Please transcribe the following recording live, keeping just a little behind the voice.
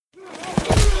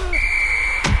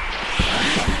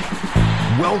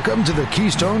Welcome to the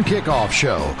Keystone Kickoff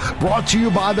Show, brought to you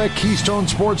by the Keystone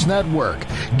Sports Network.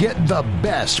 Get the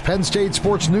best Penn State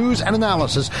sports news and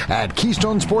analysis at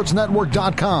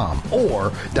KeystonesportsNetwork.com or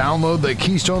download the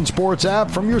Keystone Sports app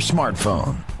from your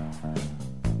smartphone.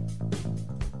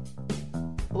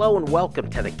 Hello and welcome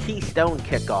to the Keystone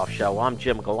Kickoff Show. I'm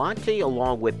Jim Galante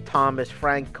along with Thomas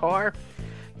Frank Carr.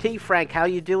 T. Frank, how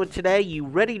you doing today? You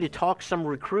ready to talk some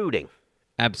recruiting?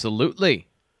 Absolutely.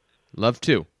 Love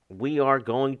to. We are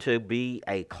going to be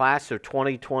a class of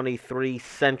 2023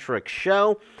 centric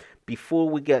show. Before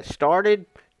we get started,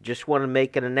 just want to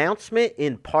make an announcement.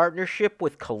 In partnership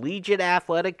with Collegiate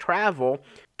Athletic Travel,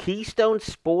 Keystone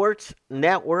Sports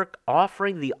Network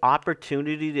offering the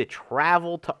opportunity to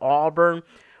travel to Auburn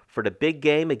for the big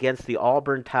game against the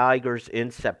Auburn Tigers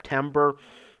in September.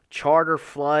 Charter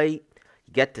flight,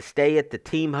 you get to stay at the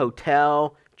team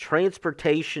hotel,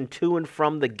 transportation to and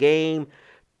from the game,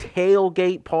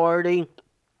 tailgate party,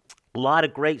 a lot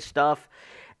of great stuff.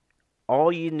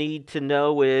 All you need to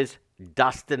know is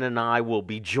Dustin and I will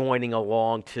be joining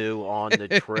along too on the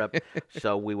trip,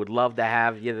 so we would love to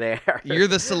have you there. You're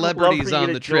the celebrities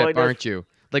on the trip, aren't you?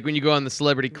 Like when you go on the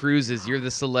celebrity cruises, you're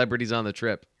the celebrities on the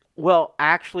trip. Well,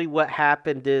 actually what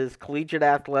happened is Collegiate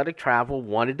Athletic Travel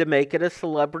wanted to make it a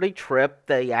celebrity trip.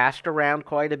 They asked around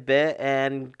quite a bit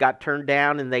and got turned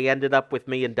down, and they ended up with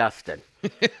me and Dustin.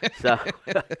 So,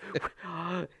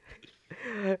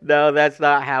 no, that's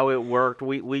not how it worked.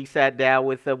 We sat down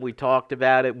with them. We talked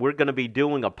about it. We're going to be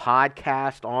doing a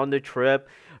podcast on the trip.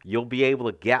 You'll be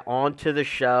able to get onto the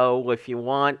show if you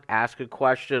want, ask a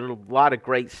question, a lot of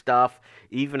great stuff,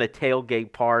 even a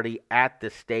tailgate party at the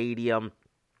stadium.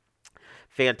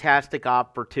 Fantastic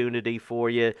opportunity for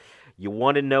you. You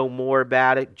want to know more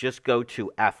about it, just go to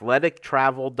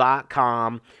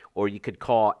athletictravel.com, or you could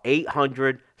call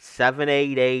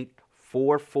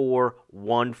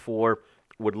 800-788-4414.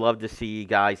 Would love to see you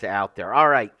guys out there. All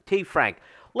right, T. Frank,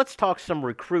 let's talk some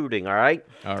recruiting, all right?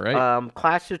 All right.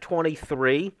 Class of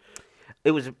 23.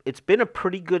 It's been a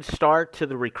pretty good start to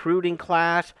the recruiting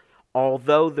class,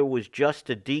 although there was just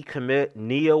a decommit.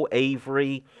 Neo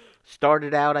Avery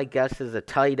started out, I guess, as a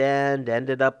tight end,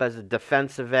 ended up as a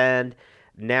defensive end.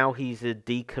 Now he's a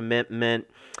decommitment.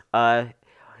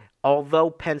 Although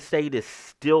Penn State is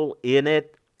still in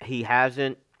it, he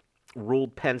hasn't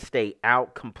ruled Penn State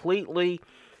out completely.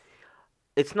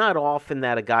 It's not often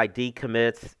that a guy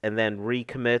decommits and then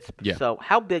recommits. Yeah. So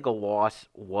how big a loss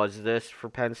was this for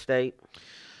Penn State?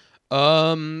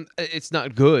 It's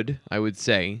not good, I would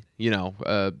say.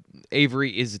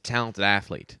 Avery is a talented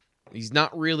athlete. He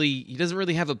doesn't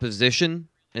really have a position,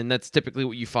 and that's typically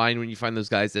what you find when you find those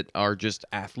guys that are just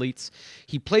athletes.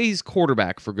 He plays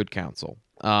quarterback for Good Counsel,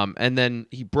 and then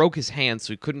he broke his hand,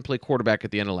 so he couldn't play quarterback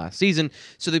at the end of last season,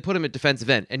 so they put him at defensive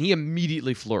end, and he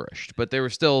immediately flourished, but there were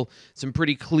still some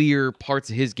pretty clear parts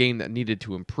of his game that needed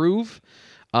to improve,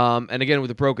 and again,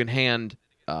 with a broken hand,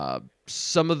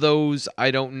 some of those,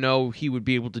 I don't know he would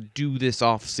be able to do this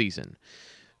off season.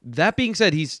 That being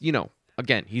said,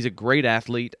 Again, he's a great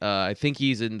athlete. I think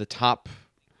he's in the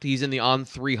On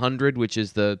 300, which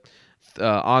is the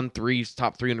On 3's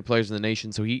top 300 players in the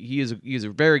nation. So he is a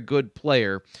very good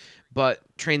player. But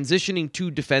transitioning to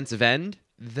defensive end,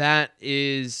 that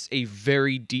is a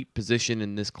very deep position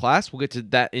in this class. We'll get to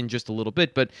that in just a little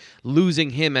bit. But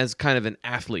losing him as kind of an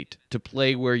athlete to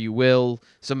play where you will,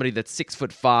 somebody that's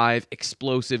 6'5",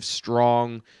 explosive,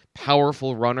 strong,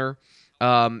 powerful runner.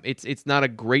 It's not a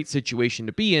great situation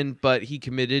to be in, but he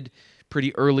committed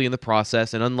pretty early in the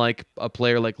process, and unlike a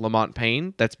player like Lamont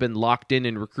Payne that's been locked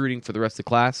in recruiting for the rest of the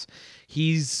class,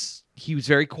 he was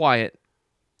very quiet,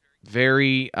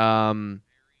 very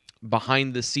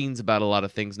behind the scenes about a lot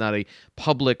of things, not a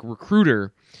public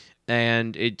recruiter,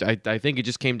 and I think it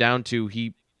just came down to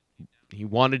he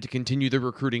wanted to continue the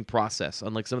recruiting process,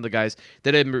 unlike some of the guys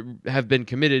that have been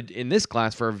committed in this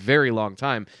class for a very long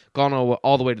time, gone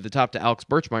all the way to the top to Alex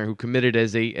Birchmeyer, who committed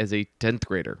as a 10th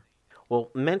grader. Well,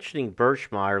 mentioning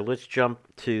Birchmeyer, let's jump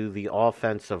to the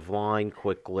offensive line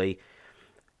quickly.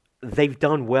 They've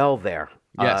done well there.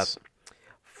 Yes.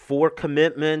 4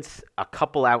 commitments, a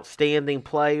couple outstanding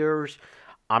players.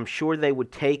 I'm sure they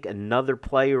would take another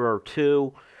player or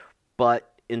two,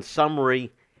 but in summary,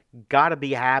 got to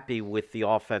be happy with the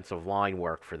offensive line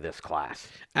work for this class.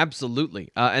 Absolutely.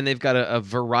 And they've got a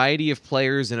variety of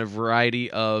players and a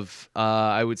variety of,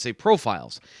 I would say,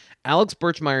 profiles. Alex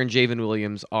Birchmeyer and Javen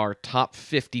Williams are top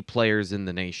 50 players in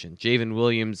the nation. Javen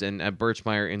Williams and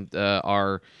Birchmeyer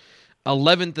are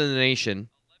 11th in the nation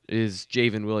is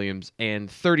Javen Williams, and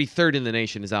 33rd in the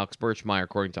nation is Alex Birchmeyer,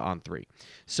 according to On3.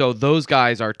 So those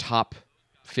guys are top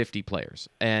 50 players,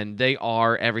 and they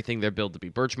are everything they're billed to be.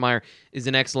 Birchmeyer is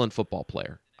an excellent football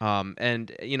player.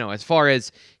 And, as far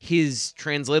as his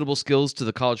translatable skills to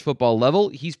the college football level,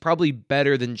 he's probably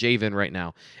better than Javen right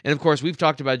now. And, of course, we've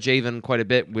talked about Javen quite a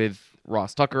bit with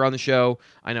Ross Tucker on the show.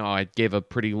 I know I gave a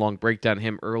pretty long breakdown of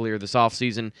him earlier this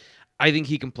offseason. I think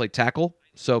he can play tackle.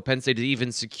 So Penn State is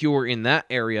even secure in that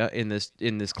area in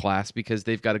this class because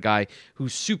they've got a guy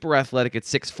who's super athletic at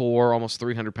 6'4", almost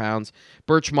 300 pounds.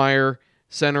 Birchmeyer,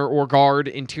 center or guard,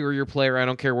 interior player. I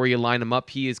don't care where you line him up.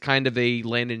 He is kind of a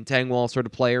Landon Tangwall sort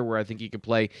of player where I think he could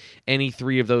play any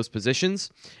three of those positions.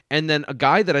 And then a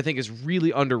guy that I think is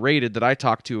really underrated that I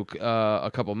talked to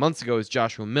a couple months ago is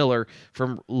Joshua Miller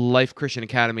from Life Christian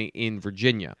Academy in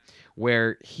Virginia,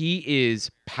 where he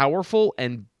is powerful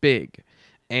and big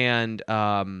and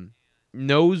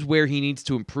knows where he needs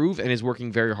to improve and is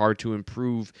working very hard to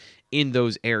improve in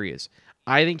those areas.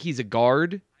 I think he's a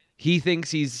guard. He thinks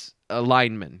he's a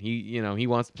lineman. He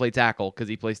wants to play tackle because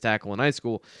he plays tackle in high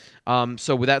school.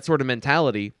 So with that sort of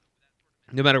mentality,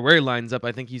 no matter where he lines up,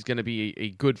 I think he's going to be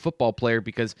a good football player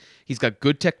because he's got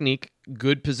good technique,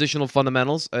 good positional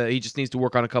fundamentals. He just needs to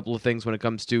work on a couple of things when it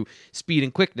comes to speed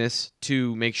and quickness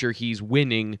to make sure he's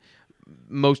winning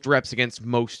most reps against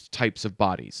most types of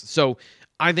bodies. So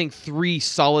I think three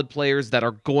solid players that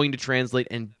are going to translate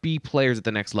and be players at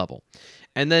the next level.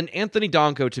 And then Anthony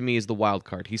Donko, to me, is the wild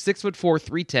card. He's 6'4",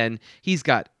 310. He's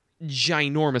got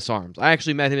ginormous arms. I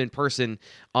actually met him in person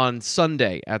on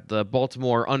Sunday at the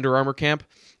Baltimore Under Armour camp,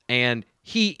 and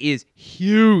he is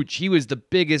huge. He was the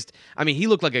biggest. I mean, he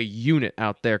looked like a unit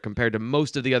out there compared to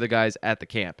most of the other guys at the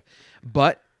camp.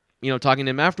 But, talking to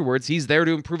him afterwards, he's there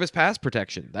to improve his pass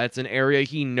protection. That's an area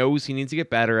he knows he needs to get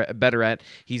better at.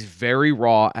 He's very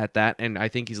raw at that, and I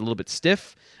think he's a little bit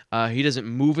stiff. He doesn't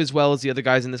move as well as the other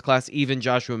guys in this class, even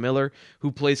Joshua Miller,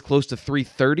 who plays close to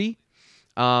 330.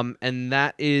 And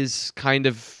that is kind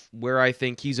of where I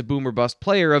think he's a boom or bust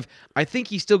player I think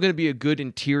he's still going to be a good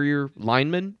interior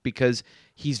lineman because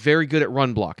he's very good at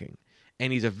run blocking.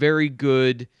 And he's a very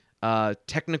good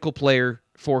technical player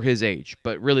for his age.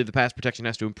 But really, the pass protection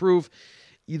has to improve.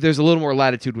 There's a little more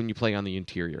latitude when you play on the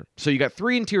interior. So you got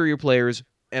three interior players,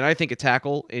 and I think a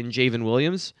tackle in Javen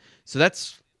Williams. So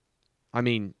that's...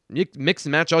 you mix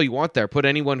and match all you want there. Put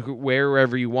anyone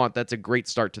wherever you want. That's a great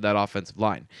start to that offensive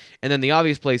line. And then the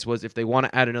obvious place was if they want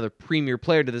to add another premier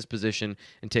player to this position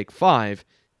and take 5,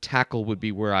 tackle would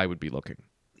be where I would be looking.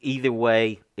 Either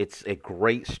way, it's a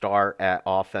great start at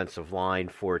offensive line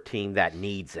for a team that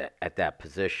needs it at that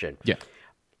position. Yeah.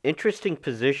 Interesting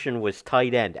position was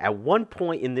tight end. At one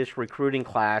point in this recruiting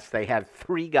class, they had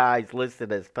 3 guys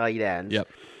listed as tight ends.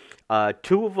 Yep.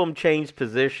 2 of them changed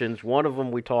positions. One of them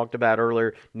we talked about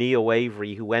earlier, Neo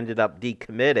Avery, who ended up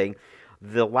decommitting.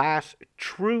 The last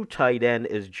true tight end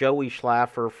is Joey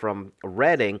Schlaffer from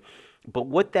Reading. But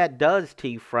what that does,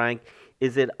 T. Frank,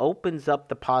 is it opens up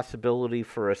the possibility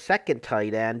for a second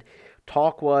tight end.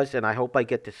 Talk was, and I hope I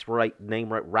get this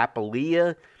name right,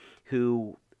 Rapalia,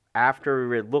 who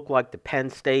after it looked like the Penn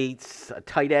State's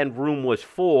tight end room was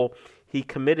full, he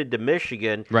committed to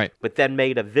Michigan, right, but then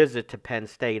made a visit to Penn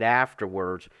State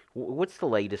afterwards. What's the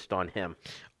latest on him?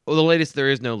 Well, the latest, there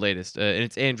is no latest, and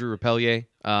it's Andrew Rapelier,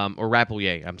 or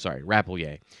Rapelier, I'm sorry,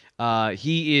 Rapelier.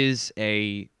 He is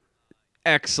a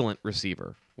excellent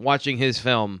receiver. Watching his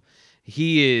film,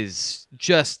 he is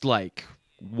just like,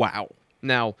 wow.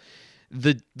 Now,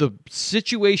 the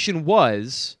situation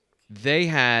was they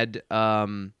had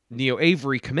Neo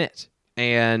Avery commit,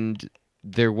 and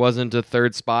there wasn't a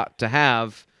third spot to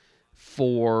have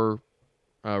for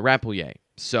Rapelier.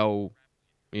 So,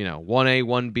 1A,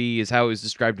 1B is how it was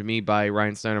described to me by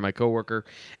Ryan Steiner, my coworker.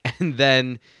 And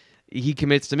then he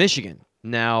commits to Michigan.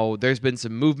 Now, there's been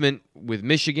some movement with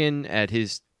Michigan at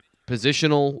his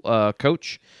positional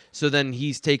coach. So then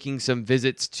he's taking some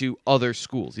visits to other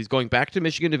schools. He's going back to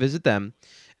Michigan to visit them,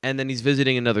 and then he's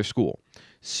visiting another school.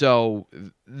 So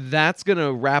that's going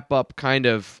to wrap up kind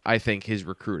of, I think, his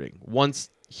recruiting. Once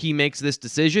he makes this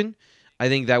decision, I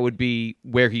think that would be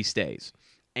where he stays.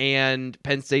 And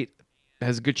Penn State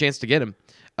has a good chance to get him.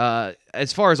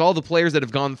 As far as all the players that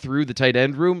have gone through the tight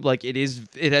end room,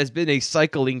 it has been a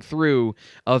cycling through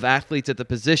of athletes at the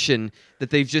position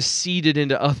that they've just seeded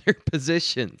into other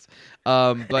positions.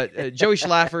 But Joey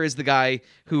Schlaffer is the guy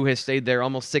who has stayed there,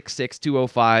 almost 6'6",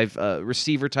 205,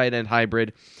 receiver tight end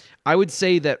hybrid. I would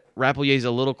say that Rapelier is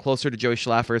a little closer to Joey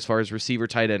Schlaffer as far as receiver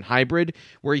tight end hybrid,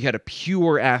 where you had a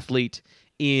pure athlete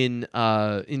in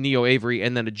Neo Avery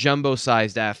and then a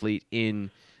jumbo-sized athlete in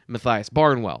Matthias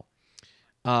Barnwell.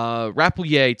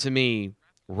 Rapelier, to me,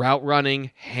 route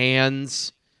running,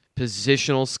 hands,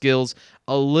 positional skills,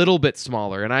 a little bit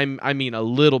smaller, and I mean a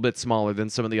little bit smaller than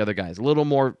some of the other guys. A little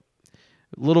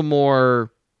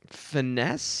more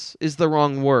finesse is the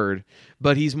wrong word,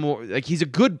 but he's more like he's a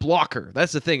good blocker.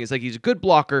 That's the thing. It's like he's a good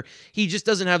blocker. He just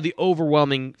doesn't have the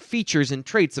overwhelming features and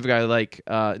traits of a guy like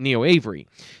Neo Avery.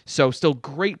 So still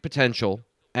great potential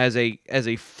as a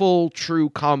full true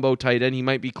combo tight end. He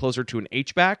might be closer to an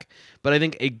H-back, but I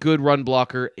think a good run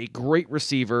blocker, a great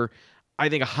receiver, I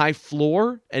think a high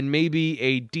floor and maybe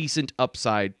a decent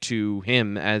upside to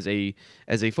him as a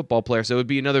football player. So it would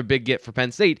be another big get for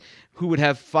Penn State, who would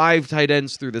have 5 tight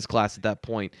ends through this class at that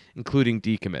point, including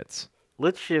decommits.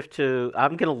 Let's shift to,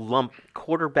 I'm going to lump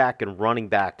quarterback and running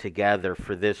back together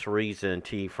for this reason,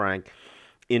 T. Frank.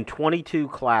 In 22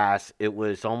 class, it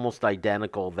was almost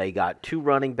identical. They got 2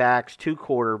 running backs, 2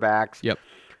 quarterbacks. Yep.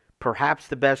 Perhaps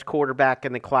the best quarterback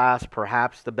in the class,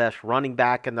 perhaps the best running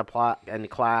back in the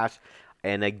class,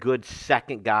 and a good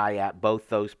second guy at both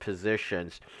those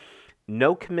positions.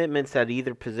 No commitments at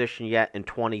either position yet in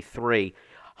 23.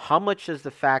 How much does the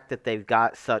fact that they've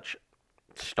got such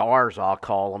stars, I'll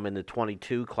call them, in the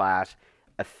 22 class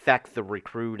affect the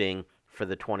recruiting for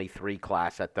the 23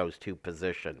 class at those 2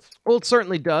 positions? Well, it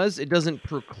certainly does. It doesn't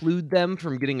preclude them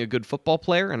from getting a good football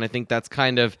player, and I think that's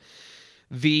kind of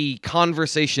the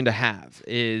conversation to have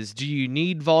is, do you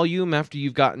need volume after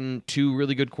you've gotten 2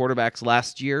 really good quarterbacks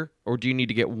last year, or do you need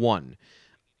to get 1?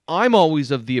 I'm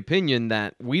always of the opinion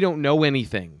that we don't know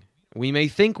anything. We may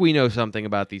think we know something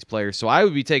about these players, so I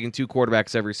would be taking 2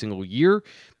 quarterbacks every single year,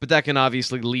 but that can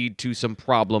obviously lead to some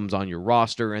problems on your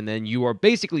roster, and then you are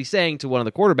basically saying to one of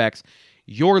the quarterbacks,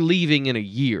 you're leaving in a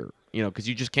year, because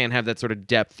you just can't have that sort of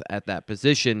depth at that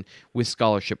position with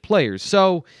scholarship players.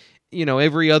 So,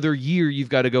 every other year you've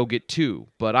got to go get 2.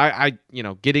 But I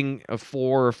getting a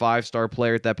 4 or 5 star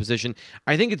player at that position,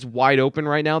 I think it's wide open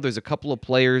right now. There's a couple of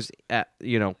players at,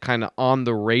 kind of on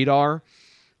the radar,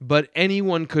 but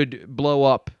anyone could blow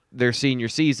up their senior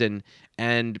season,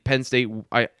 and Penn State,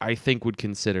 I think, would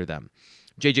consider them.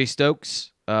 Marcus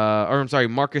Stokes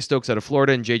out of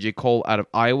Florida and J.J. Cole out of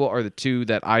Iowa are the 2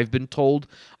 that I've been told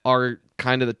are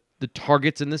kind of the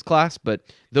targets in this class, but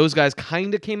those guys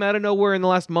kind of came out of nowhere in the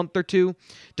last month or 2.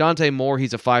 Dante Moore,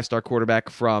 he's a 5-star quarterback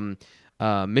from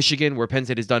Michigan, where Penn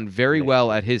State has done very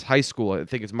well at his high school. I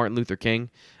think it's Martin Luther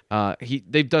King.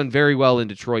 They've done very well in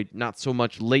Detroit, not so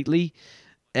much lately,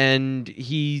 and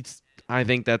I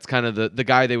think that's kind of the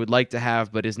guy they would like to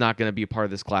have, but is not going to be a part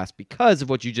of this class because of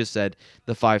what you just said,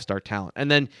 the 5-star talent. And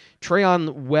then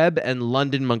Trayon Webb and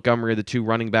London Montgomery are the 2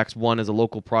 running backs. One is a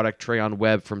local product, Trayon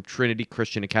Webb from Trinity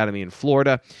Christian Academy in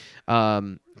Florida.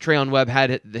 Trayon Webb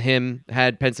had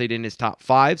Penn State in his top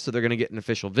 5, so they're going to get an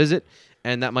official visit,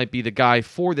 and that might be the guy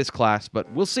for this class,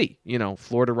 but we'll see.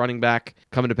 Florida running back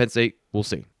coming to Penn State, we'll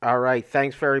see. All right,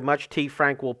 thanks very much, T.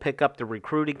 Frank. We'll pick up the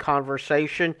recruiting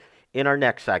conversation in our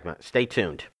next segment. Stay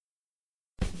tuned.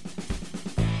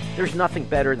 There's nothing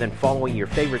better than following your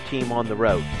favorite team on the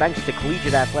road. Thanks to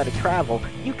Collegiate Athletic Travel,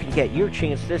 you can get your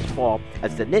chance this fall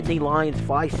as the Nittany Lions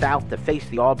fly south to face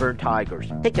the Auburn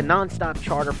Tigers. Take a nonstop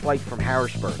charter flight from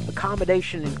Harrisburg.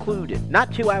 Accommodation included.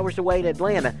 Not 2 hours away to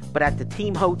Atlanta, but at the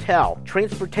team hotel.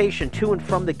 Transportation to and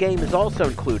from the game is also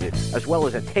included, as well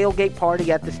as a tailgate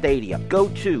party at the stadium. Go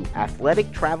to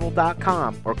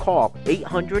athletictravel.com or call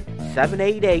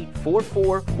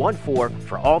 800-788-4414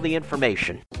 for all the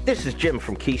information. This is Jim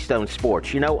from Keystone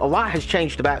Sports. A lot has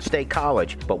changed about State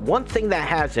College, but one thing that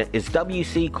hasn't is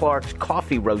W.C. Clark's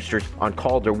Coffee Roasters on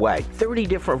Calder Way. 30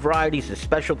 different varieties of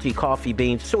specialty coffee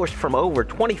beans sourced from over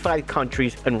 25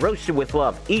 countries and roasted with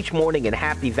love each morning in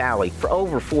Happy Valley for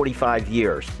over 45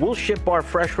 years. We'll ship our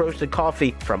fresh roasted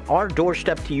coffee from our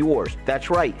doorstep to yours.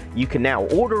 That's right, you can now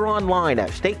order online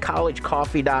at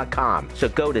statecollegecoffee.com. So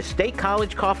go to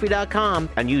statecollegecoffee.com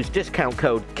and use discount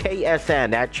code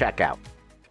KSN at checkout.